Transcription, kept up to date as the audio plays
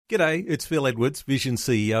G'day, it's Phil Edwards, Vision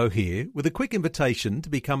CEO here, with a quick invitation to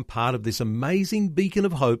become part of this amazing beacon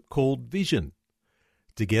of hope called Vision.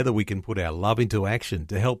 Together we can put our love into action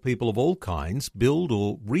to help people of all kinds build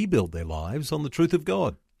or rebuild their lives on the truth of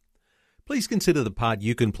God. Please consider the part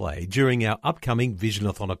you can play during our upcoming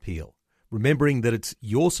Visionathon appeal, remembering that it's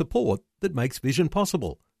your support that makes Vision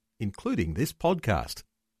possible, including this podcast.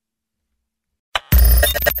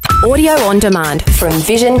 Audio on demand from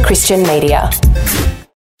Vision Christian Media.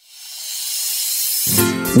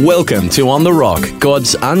 Welcome to On The Rock,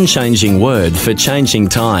 God's unchanging word for changing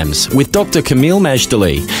times, with Dr. Camille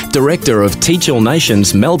Majdali, Director of Teach All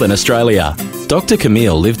Nations, Melbourne, Australia. Dr.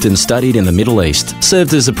 Camille lived and studied in the Middle East,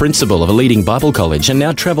 served as a principal of a leading Bible college, and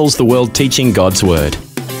now travels the world teaching God's word.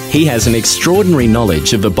 He has an extraordinary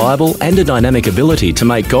knowledge of the Bible and a dynamic ability to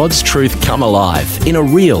make God's truth come alive in a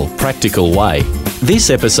real, practical way.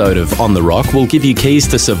 This episode of On The Rock will give you keys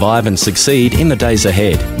to survive and succeed in the days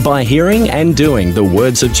ahead by hearing and doing the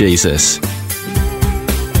words of Jesus.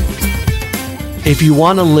 If you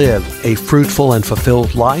want to live a fruitful and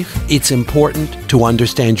fulfilled life, it's important to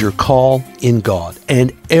understand your call in God,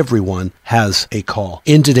 and everyone has a call.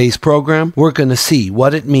 In today's program, we're going to see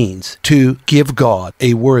what it means to give God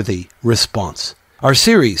a worthy response. Our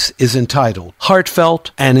series is entitled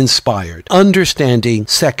Heartfelt and Inspired, Understanding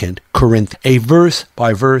 2 Corinthians, a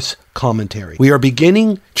verse-by-verse commentary. We are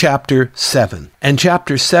beginning chapter 7, and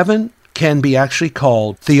chapter 7 can be actually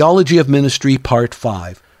called Theology of Ministry Part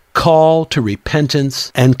 5, Call to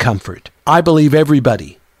Repentance and Comfort. I believe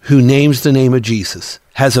everybody who names the name of Jesus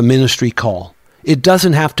has a ministry call. It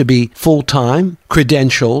doesn't have to be full-time,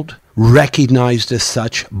 credentialed, recognized as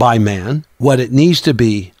such by man. What it needs to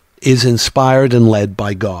be is inspired and led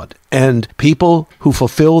by God. And people who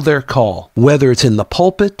fulfill their call, whether it's in the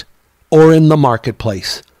pulpit or in the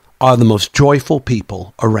marketplace, are the most joyful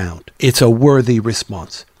people around. It's a worthy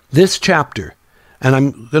response. This chapter, and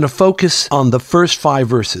I'm going to focus on the first 5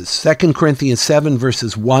 verses, 2 Corinthians 7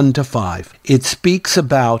 verses 1 to 5. It speaks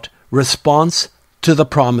about response to the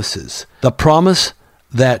promises. The promise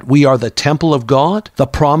that we are the temple of God, the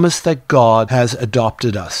promise that God has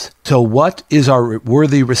adopted us. So what is our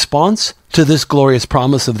worthy response to this glorious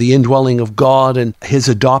promise of the indwelling of God and his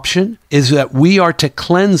adoption? Is that we are to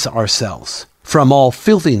cleanse ourselves from all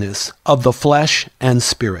filthiness of the flesh and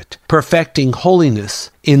spirit, perfecting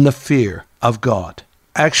holiness in the fear of God.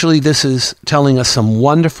 Actually, this is telling us some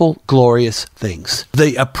wonderful, glorious things.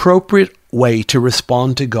 The appropriate way to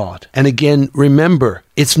respond to God. And again, remember,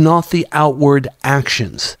 it's not the outward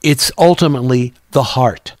actions. It's ultimately the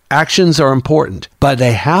heart. Actions are important, but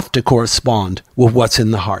they have to correspond with what's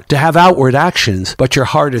in the heart. To have outward actions, but your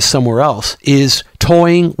heart is somewhere else, is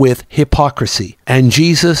toying with hypocrisy. And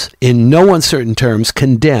Jesus, in no uncertain terms,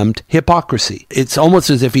 condemned hypocrisy. It's almost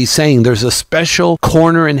as if he's saying there's a special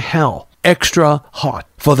corner in hell, extra hot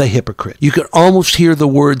for the hypocrite. You could almost hear the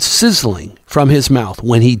words sizzling from his mouth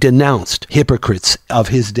when he denounced hypocrites of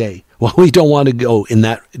his day. Well, we don't want to go in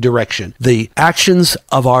that direction. The actions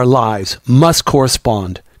of our lives must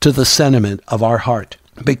correspond to the sentiment of our heart.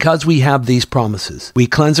 Because we have these promises, we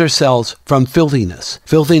cleanse ourselves from filthiness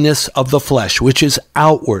of the flesh, which is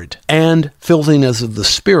outward, and filthiness of the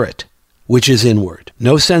spirit, which is inward.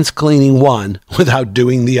 No sense cleaning one without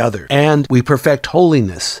doing the other. And we perfect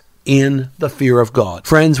holiness in the fear of God.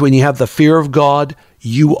 Friends, when you have the fear of God,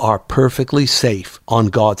 you are perfectly safe on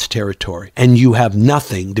God's territory, and you have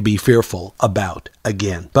nothing to be fearful about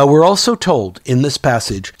again. But we're also told in this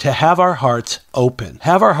passage to have our hearts open.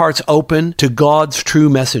 Have our hearts open to God's true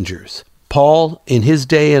messengers. Paul in his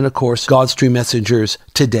day, and of course, God's true messengers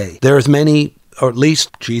today. There's many, or at least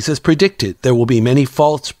Jesus predicted, there will be many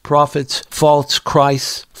false prophets, false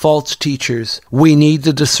Christs, false teachers. We need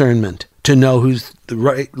the discernment to know who's the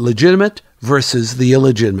right, legitimate versus the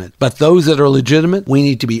illegitimate. But those that are legitimate, we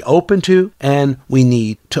need to be open to, and we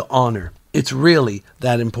need to honor. It's really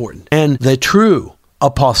that important. And the true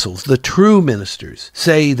apostles, the true ministers,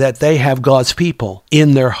 say that they have God's people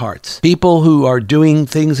in their hearts. People who are doing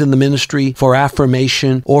things in the ministry for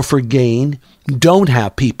affirmation or for gain don't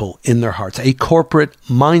have people in their hearts. A corporate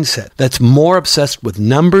mindset that's more obsessed with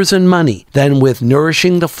numbers and money than with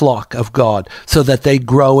nourishing the flock of God so that they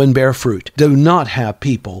grow and bear fruit, do not have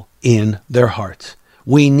people in their hearts.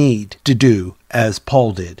 We need to do as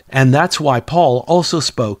Paul did. And that's why Paul also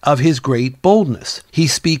spoke of his great boldness. He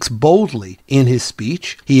speaks boldly in his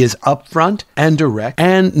speech. He is upfront and direct.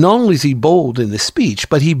 And not only is he bold in his speech,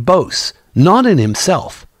 but he boasts not in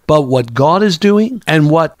himself, but what God is doing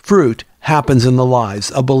and what fruit happens in the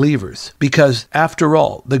lives of believers because, after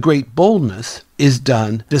all, the great boldness is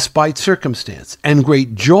done despite circumstance, and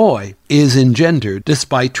great joy is engendered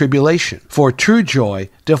despite tribulation. For true joy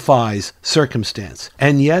defies circumstance.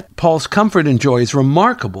 And yet, Paul's comfort and joy is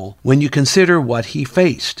remarkable when you consider what he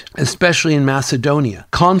faced, especially in Macedonia.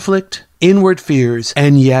 Conflict, inward fears,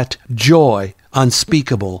 and yet joy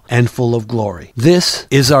unspeakable and full of glory. This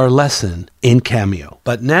is our lesson in Cameo.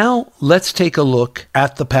 But now let's take a look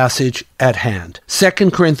at the passage at hand.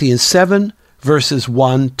 2 Corinthians 7 verses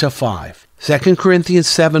 1 to 5. 2 Corinthians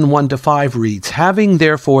 7, 1 to 5 reads, "Having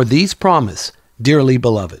therefore these promise, dearly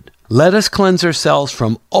beloved, let us cleanse ourselves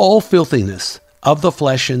from all filthiness of the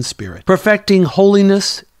flesh and spirit, perfecting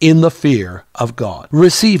holiness in the fear of God.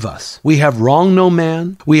 Receive us. We have wronged no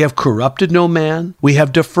man. We have corrupted no man. We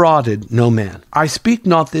have defrauded no man. I speak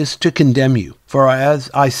not this to condemn you, for as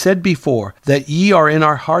I said before, that ye are in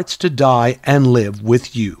our hearts to die and live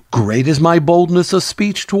with you. Great is my boldness of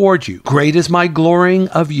speech toward you. Great is my glorying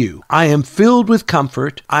of you. I am filled with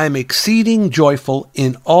comfort. I am exceeding joyful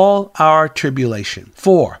in all our tribulation.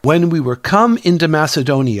 For when we were come into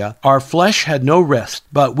Macedonia, our flesh had no rest,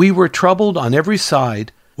 but we were troubled on every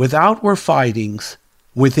side. Without were fightings,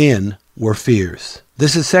 within were fears."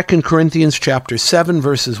 This is 2 Corinthians chapter 7,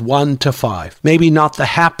 verses 1 to 5. Maybe not the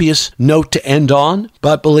happiest note to end on,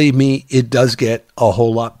 but believe me, it does get a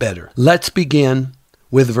whole lot better. Let's begin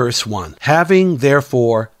with verse 1. "Having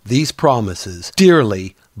therefore these promises,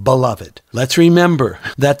 dearly beloved." Let's remember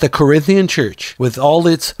that the Corinthian church, with all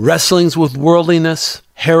its wrestlings with worldliness,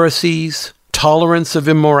 heresies, tolerance of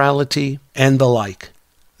immorality, and the like,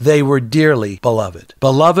 they were dearly beloved.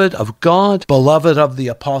 Beloved of God, beloved of the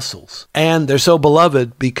apostles. And they're so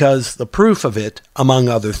beloved because the proof of it, among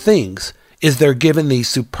other things, is they're given these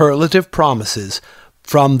superlative promises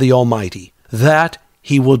from the Almighty, that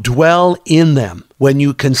He will dwell in them. When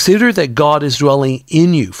you consider that God is dwelling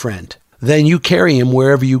in you, friend, then you carry Him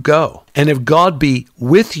wherever you go. And if God be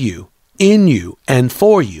with you, in you, and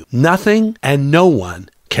for you, nothing and no one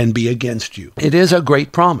can be against you. It is a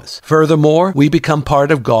great promise. Furthermore, we become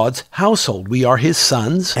part of God's household. We are His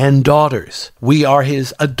sons and daughters. We are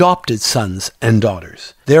His adopted sons and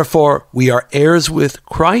daughters. Therefore, we are heirs with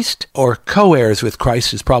Christ, or co-heirs with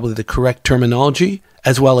Christ is probably the correct terminology,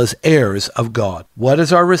 as well as heirs of God. What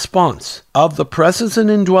is our response? Of the presence and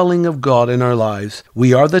indwelling of God in our lives,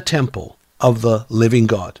 we are the temple of the living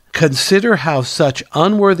God. Consider how such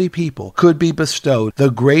unworthy people could be bestowed the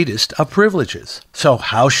greatest of privileges. So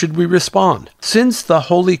how should we respond? Since the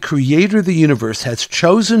holy Creator of the universe has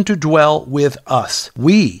chosen to dwell with us,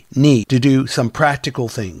 we need to do some practical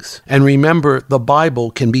things. And remember, the Bible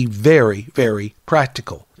can be very, very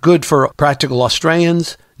practical. Good for practical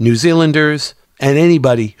Australians, New Zealanders, and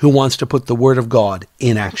anybody who wants to put the Word of God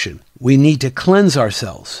in action. We need to cleanse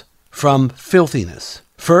ourselves from filthiness.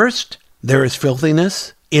 First, there is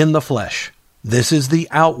filthiness in the flesh. This is the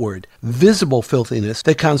outward, visible filthiness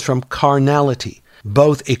that comes from carnality,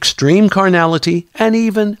 both extreme carnality and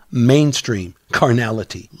even mainstream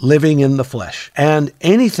carnality, living in the flesh. And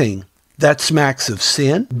anything that smacks of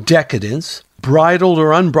sin, decadence, bridled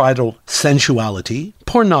or unbridled sensuality,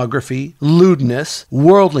 pornography, lewdness,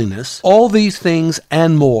 worldliness, all these things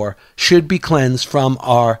and more should be cleansed from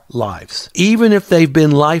our lives. Even if they've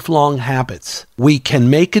been lifelong habits, we can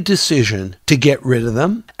make a decision to get rid of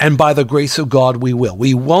them, and by the grace of God we will.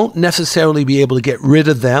 We won't necessarily be able to get rid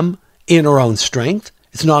of them in our own strength.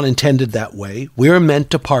 It's not intended that way. We're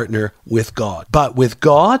meant to partner with God. But with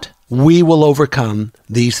God, we will overcome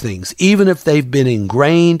these things, even if they've been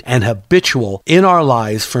ingrained and habitual in our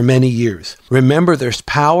lives for many years. Remember, there's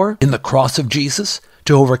power in the cross of Jesus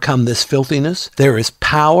to overcome this filthiness. There is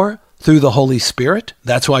power through the Holy Spirit.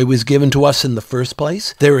 That's why He was given to us in the first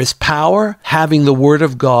place. There is power having the Word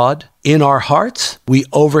of God in our hearts. We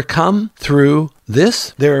overcome through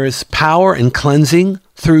this. There is power in cleansing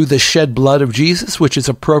through the shed blood of Jesus, which is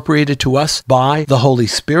appropriated to us by the Holy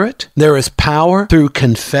Spirit. There is power through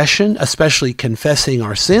confession, especially confessing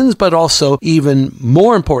our sins, but also, even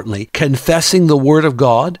more importantly, confessing the Word of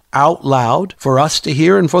God out loud for us to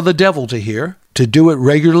hear and for the devil to hear. To do it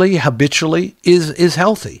regularly, habitually, is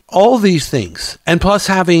healthy. All these things. And plus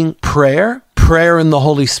having prayer in the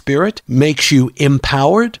Holy Spirit makes you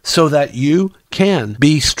empowered so that you can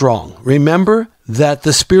be strong. Remember that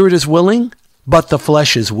the Spirit is willing, but the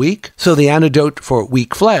flesh is weak. So the antidote for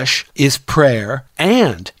weak flesh is prayer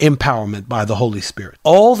and empowerment by the Holy Spirit.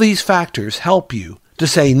 All these factors help you to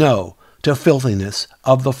say no to filthiness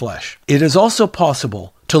of the flesh. It is also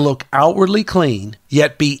possible to look outwardly clean,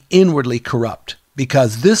 yet be inwardly corrupt,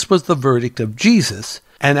 because this was the verdict of Jesus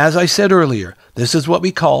And as I said earlier, this is what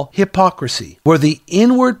we call hypocrisy, where the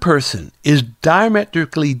inward person is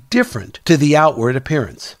diametrically different to the outward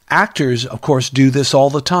appearance. Actors, of course, do this all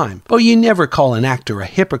the time, but you never call an actor a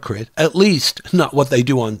hypocrite, at least not what they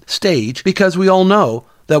do on stage, because we all know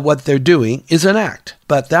that what they're doing is an act.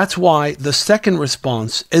 But that's why the second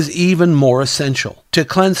response is even more essential. To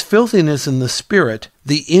cleanse filthiness in the spirit,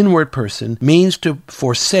 the inward person, means to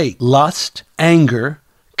forsake lust, anger,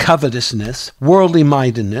 covetousness, worldly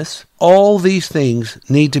mindedness. All these things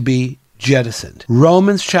need to be jettisoned.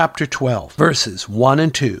 Romans chapter 12, verses 1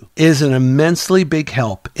 and 2 is an immensely big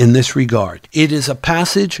help in this regard. It is a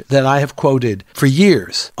passage that I have quoted for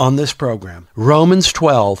years on this program. Romans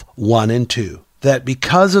 12, 1 and 2. That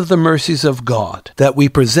because of the mercies of God, that we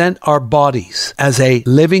present our bodies as a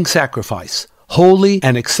living sacrifice, holy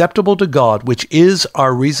and acceptable to God, which is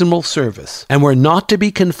our reasonable service. And we're not to be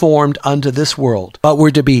conformed unto this world, but we're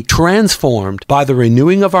to be transformed by the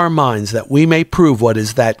renewing of our minds, that we may prove what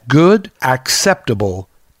is that good, acceptable,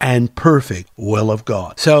 and perfect will of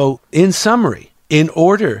God. So, in summary, in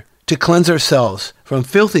order to cleanse ourselves from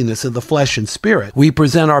filthiness of the flesh and spirit, we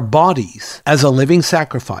present our bodies as a living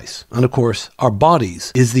sacrifice. And of course, our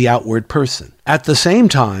bodies is the outward person. At the same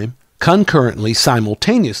time, concurrently,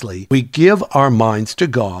 simultaneously, we give our minds to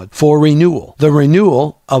God for renewal. The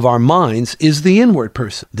renewal of our minds is the inward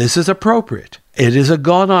person. This is appropriate. It is a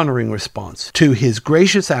God-honoring response to his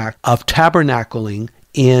gracious act of tabernacling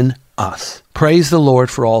in us. Praise the Lord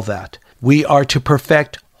for all that. We are to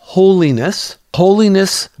perfect holiness.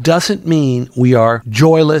 Holiness doesn't mean we are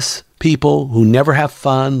joyless people who never have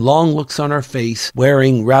fun, long looks on our face,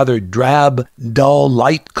 wearing rather drab, dull,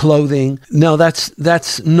 light clothing. No,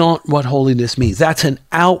 that's not what holiness means. That's an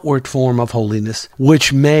outward form of holiness,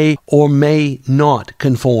 which may or may not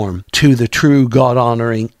conform to the true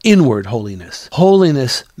God-honoring inward holiness.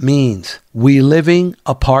 Holiness means we living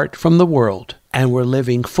apart from the world, and we're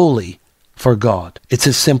living fully for God. It's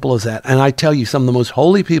as simple as that. And I tell you, some of the most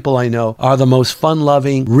holy people I know are the most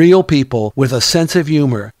fun-loving, real people with a sense of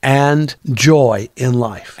humor and joy in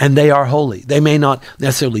life. And they are holy. They may not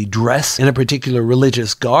necessarily dress in a particular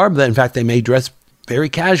religious garb. In fact, they may dress very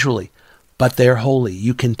casually, but they're holy.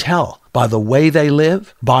 You can tell by the way they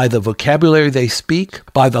live, by the vocabulary they speak,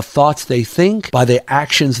 by the thoughts they think, by the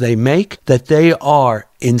actions they make, that they are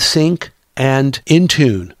in sync and in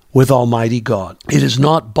tune with Almighty God. It is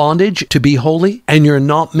not bondage to be holy, and you're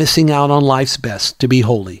not missing out on life's best to be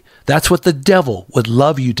holy. That's what the devil would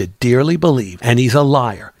love you to dearly believe, and he's a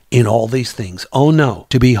liar in all these things. Oh no,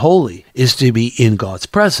 to be holy is to be in God's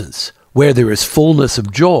presence, where there is fullness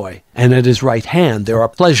of joy, and at his right hand there are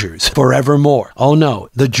pleasures forevermore. Oh no,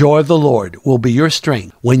 the joy of the Lord will be your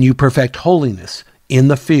strength when you perfect holiness in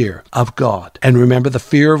the fear of God. And remember, the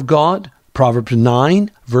fear of God, Proverbs 9,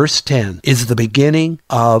 verse 10, is the beginning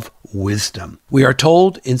of wisdom. We are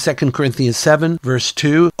told in 2 Corinthians 7, verse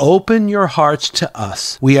 2, open your hearts to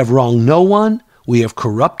us. We have wronged no one. We have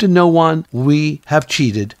corrupted no one. We have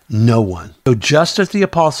cheated no one. So just as the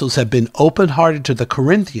apostles have been open-hearted to the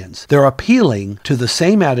Corinthians, they're appealing to the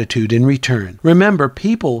same attitude in return. Remember,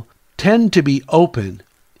 people tend to be open,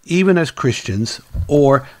 even as Christians,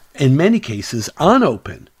 or in many cases,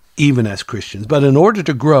 unopen, even as Christians. But in order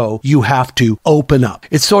to grow, you have to open up.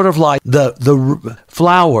 It's sort of like the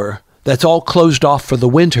flower that's all closed off for the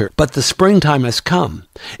winter, but the springtime has come.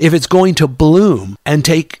 If it's going to bloom and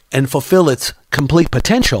take and fulfill its complete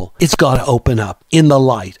potential, it's got to open up in the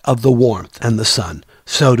light of the warmth and the sun.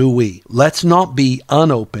 So do we. Let's not be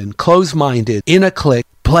unopen, closed-minded, in a clique,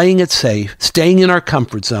 playing it safe, staying in our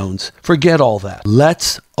comfort zones. Forget all that.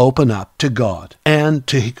 Let's open up to God and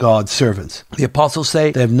to God's servants. The apostles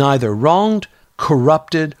say they have neither wronged,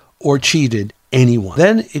 corrupted, or cheated anyone.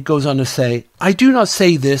 Then it goes on to say, I do not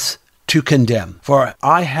say this to condemn, for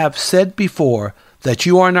I have said before that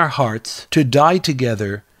you are in our hearts to die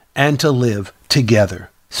together and to live together.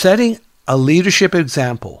 Setting a leadership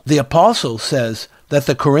example, the apostle says that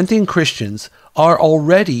the Corinthian Christians are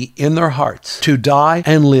already in their hearts to die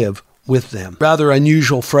and live with them. Rather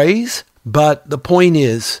unusual phrase, but the point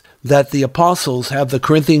is that the apostles have the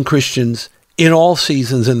Corinthian Christians in all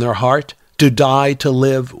seasons in their heart, to die, to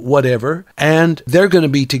live, whatever, and they're going to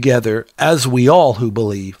be together, as we all who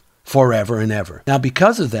believe, forever and ever. Now,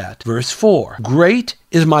 because of that, verse 4, great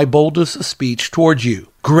is my boldness of speech toward you.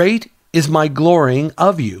 Great is my glorying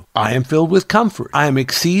of you. I am filled with comfort. I am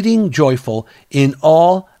exceeding joyful in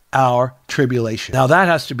all our tribulation. Now that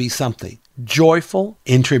has to be something. Joyful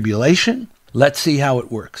in tribulation. Let's see how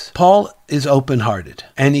it works. Paul is open-hearted,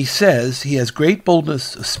 and he says he has great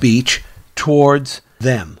boldness of speech towards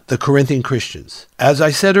them, the Corinthian Christians. As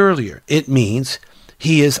I said earlier, it means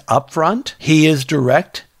He is upfront. He is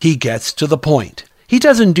direct. He gets to the point. He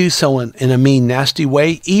doesn't do so in a mean, nasty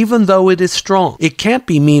way, even though it is strong. It can't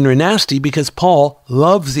be mean or nasty because Paul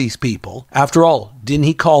loves these people. After all, didn't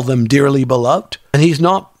he call them dearly beloved? And he's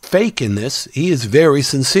not fake in this. He is very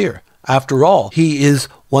sincere. After all, he is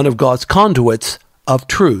one of God's conduits of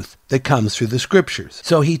truth that comes through the scriptures.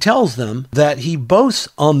 So he tells them that he boasts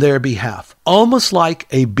on their behalf, almost like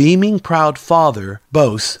a beaming, proud father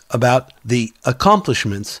boasts about the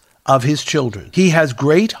accomplishments of his children. He has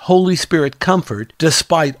great Holy Spirit comfort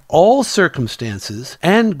despite all circumstances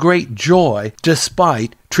and great joy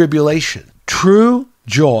despite tribulation. True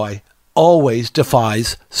joy always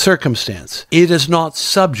defies circumstance. It is not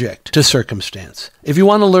subject to circumstance. If you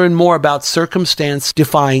want to learn more about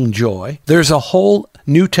circumstance-defying joy, there's a whole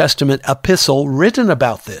New Testament epistle written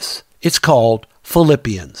about this. It's called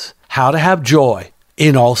Philippians, How to Have Joy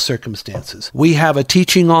in All Circumstances. We have a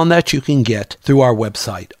teaching on that you can get through our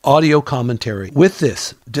website, audio commentary. With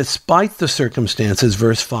this, despite the circumstances,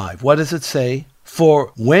 verse 5, what does it say?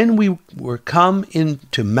 For when we were come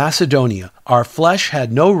into Macedonia, our flesh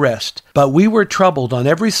had no rest, but we were troubled on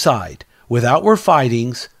every side. Without were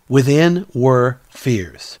fightings, within were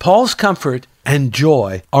fears. Paul's comfort and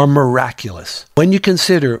joy are miraculous when you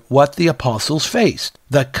consider what the apostles faced.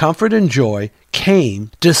 The comfort and joy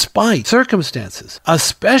came despite circumstances,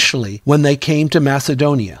 especially when they came to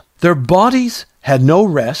Macedonia. Their bodies had no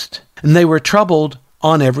rest, and they were troubled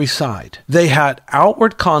on every side. They had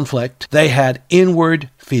outward conflict, they had inward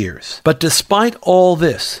fears. But despite all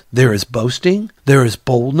this, there is boasting, there is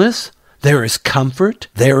boldness, there is comfort,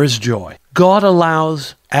 there is joy. God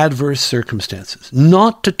allows adverse circumstances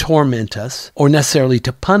not to torment us or necessarily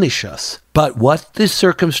to punish us, but what the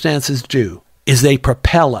circumstances do is they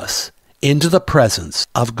propel us into the presence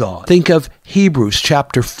of God. Think of Hebrews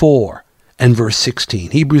chapter 4 and verse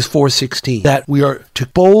 16. Hebrews 4:16, that we are to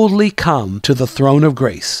boldly come to the throne of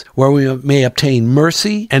grace, where we may obtain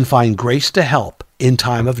mercy and find grace to help in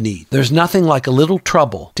time of need. There's nothing like a little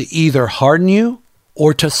trouble to either harden you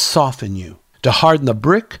or to soften you, to harden the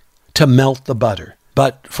brick, to melt the butter.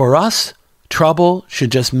 But for us, trouble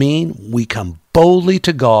should just mean we come boldly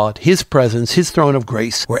to God, His presence, His throne of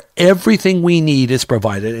grace, where everything we need is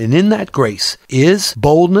provided. And in that grace is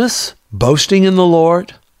boldness, boasting in the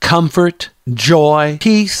Lord, comfort, joy,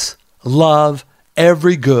 peace, love,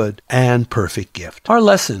 every good and perfect gift. Our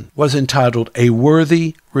lesson was entitled A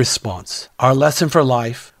Worthy Response. Our lesson for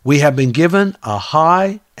life: we have been given a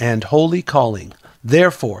high and holy calling.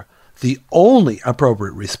 Therefore, the only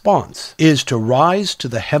appropriate response is to rise to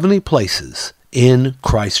the heavenly places in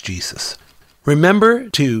Christ Jesus. Remember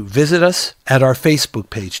to visit us at our Facebook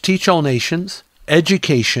page, Teach All Nations,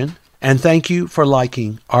 Education, and thank you for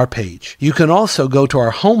liking our page. You can also go to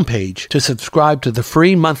our homepage to subscribe to the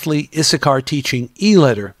free monthly Issachar Teaching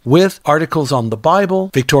e-letter with articles on the Bible,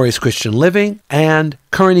 victorious Christian living, and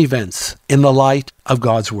current events in the light of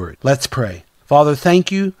God's Word. Let's pray. Father,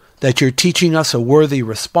 thank you that you're teaching us a worthy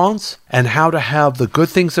response and how to have the good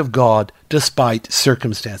things of God despite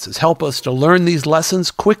circumstances. Help us to learn these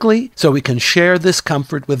lessons quickly so we can share this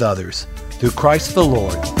comfort with others. Through Christ the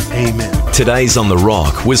Lord. Amen. Today's On The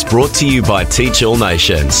Rock was brought to you by Teach All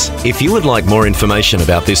Nations. If you would like more information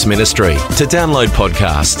about this ministry, to download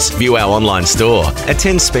podcasts, view our online store,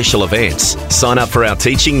 attend special events, sign up for our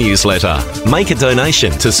teaching newsletter, make a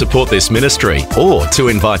donation to support this ministry, or to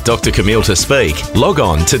invite Dr. Camille to speak, log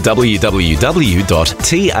on to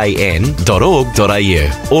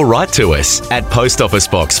www.tan.org.au or write to us at Post Office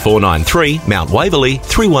Box 493, Mount Waverley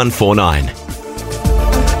 3149.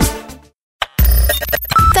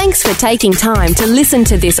 Thanks for taking time to listen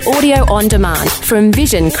to this audio on demand from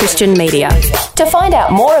Vision Christian Media. To find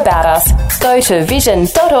out more about us, go to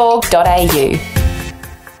vision.org.au.